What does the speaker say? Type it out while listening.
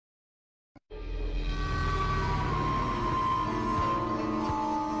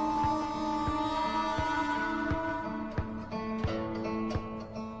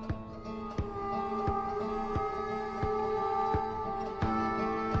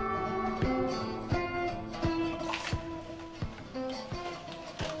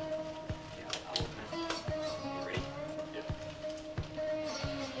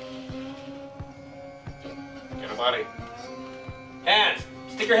buddy. Hands.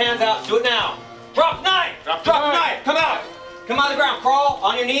 Stick your hands out. Do it now. Drop knife. Drop the knife. Come out. Come on the ground. Crawl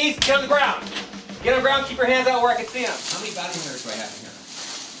on your knees. Get on the ground. Get on the ground. Keep your hands out where I can see them. How many bounty hunters do I have in here?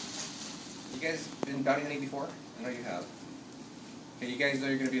 You guys been bounty hunting before? I know you have. Okay, you guys know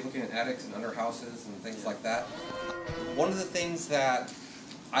you're going to be looking at attics and under houses and things like that. One of the things that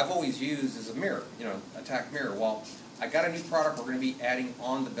I've always used is a mirror, you know, attack mirror. Well, I got a new product we're going to be adding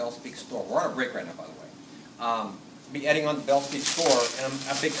on the Bailspeak store. We're on a break right now, by the way. Be adding on the Bailspeak store, and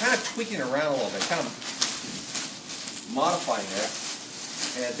I've been kind of tweaking it around a little bit, kind of modifying it.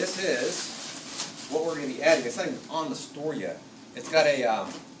 And this is what we're going to be adding. It's not even on the store yet. It's got a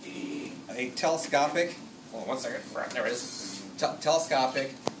telescopic. Hold on one second. There it is.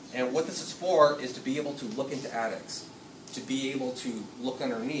 Telescopic, and what this is for is to be able to look into attics, to be able to look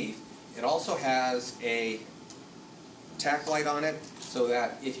underneath. It also has a tack light on it, so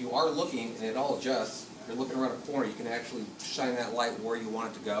that if you are looking and it all adjusts, you're looking around a corner, you can actually shine that light where you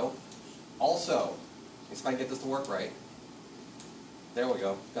want it to go. Also, if I can get this to work right, there we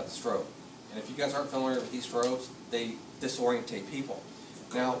go, got the strobe. And if you guys aren't familiar with these strobes, they disorientate people.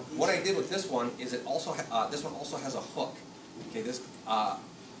 Now, what I did with this one is this one also has a hook. Okay,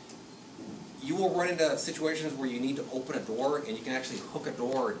 you will run into situations where you need to open a door, and you can actually hook a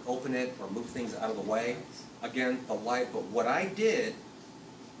door and open it or move things out of the way. Again, the light. But what I did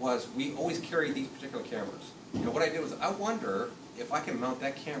was we always carry these particular cameras. You know, what I did was I wonder if I can mount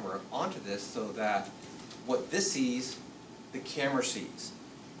that camera onto this so that what this sees, the camera sees.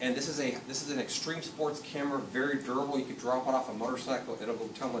 And this is an extreme sports camera, very durable. You could drop it off a motorcycle, it'll go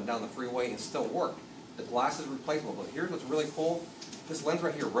tumbling down the freeway and still work. The glass is replaceable, but here's what's really cool. This lens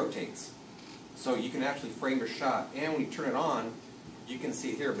right here rotates. So you can actually frame your shot. And when you turn it on, you can see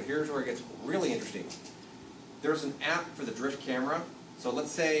it here. But here's where it gets really interesting. There's an app for the drift camera. So let's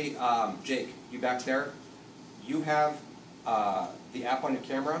say, Jake, you back there, you have the app on your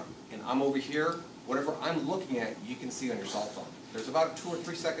camera, and I'm over here. Whatever I'm looking at, you can see on your cell phone. There's about a 2 or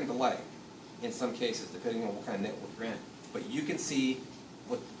 3 second delay in some cases, depending on what kind of network you're in. But you can see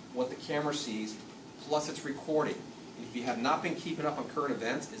what the camera sees, plus it's recording. And if you have not been keeping up on current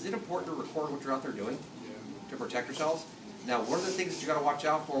events, is it important to record what you're out there doing to protect yourselves? Now, one of the things that you got to watch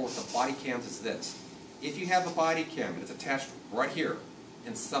out for with the body cams is this. If you have a body cam and it's attached right here,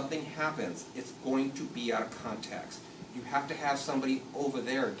 and something happens, it's going to be out of context. You have to have somebody over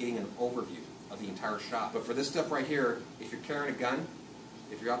there getting an overview of the entire shot. But for this stuff right here, if you're carrying a gun,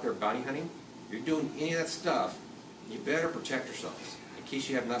 if you're out there bounty hunting, if you're doing any of that stuff, you better protect yourselves in case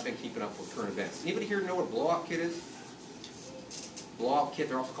you have not been keeping up with current events. Anybody here know what a blowout kit is? Blowout kit,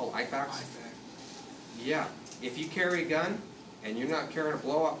 they're also called IFAKs. Yeah, if you carry a gun and you're not carrying a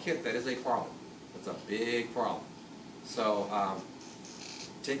blowout kit, that is a problem. It's a big problem. So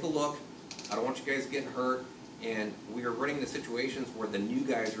take a look. I don't want you guys getting hurt. And we are running into situations where the new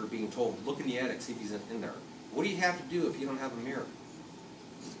guys are being told, look in the attic, see if he's in there. What do you have to do if you don't have a mirror?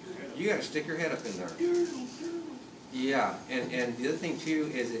 You got to stick your head up in there. Yeah, and the other thing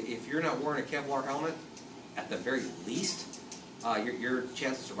too is if you're not wearing a Kevlar helmet, at the very least, your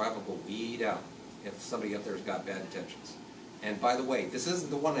chance of survival will be down if somebody up there has got bad intentions. And by the way, this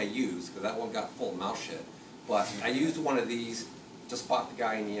isn't the one I used, because that one got full of mouse shit. But I used one of these to spot the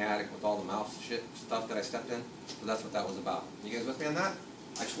guy in the attic with all the mouse shit stuff that I stepped in. So that's what that was about. You guys with me on that?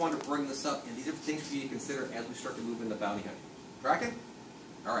 I just wanted to bring this up, and these are things for you to consider as we start to move into bounty hunting. Tracking?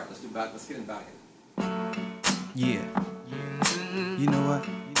 All right, let's get in bounty hunting. Yeah. You know what?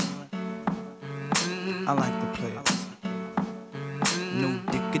 I like the players. No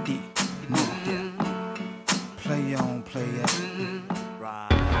dickity, no dip. Play on, play out.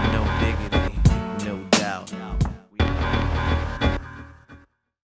 Right.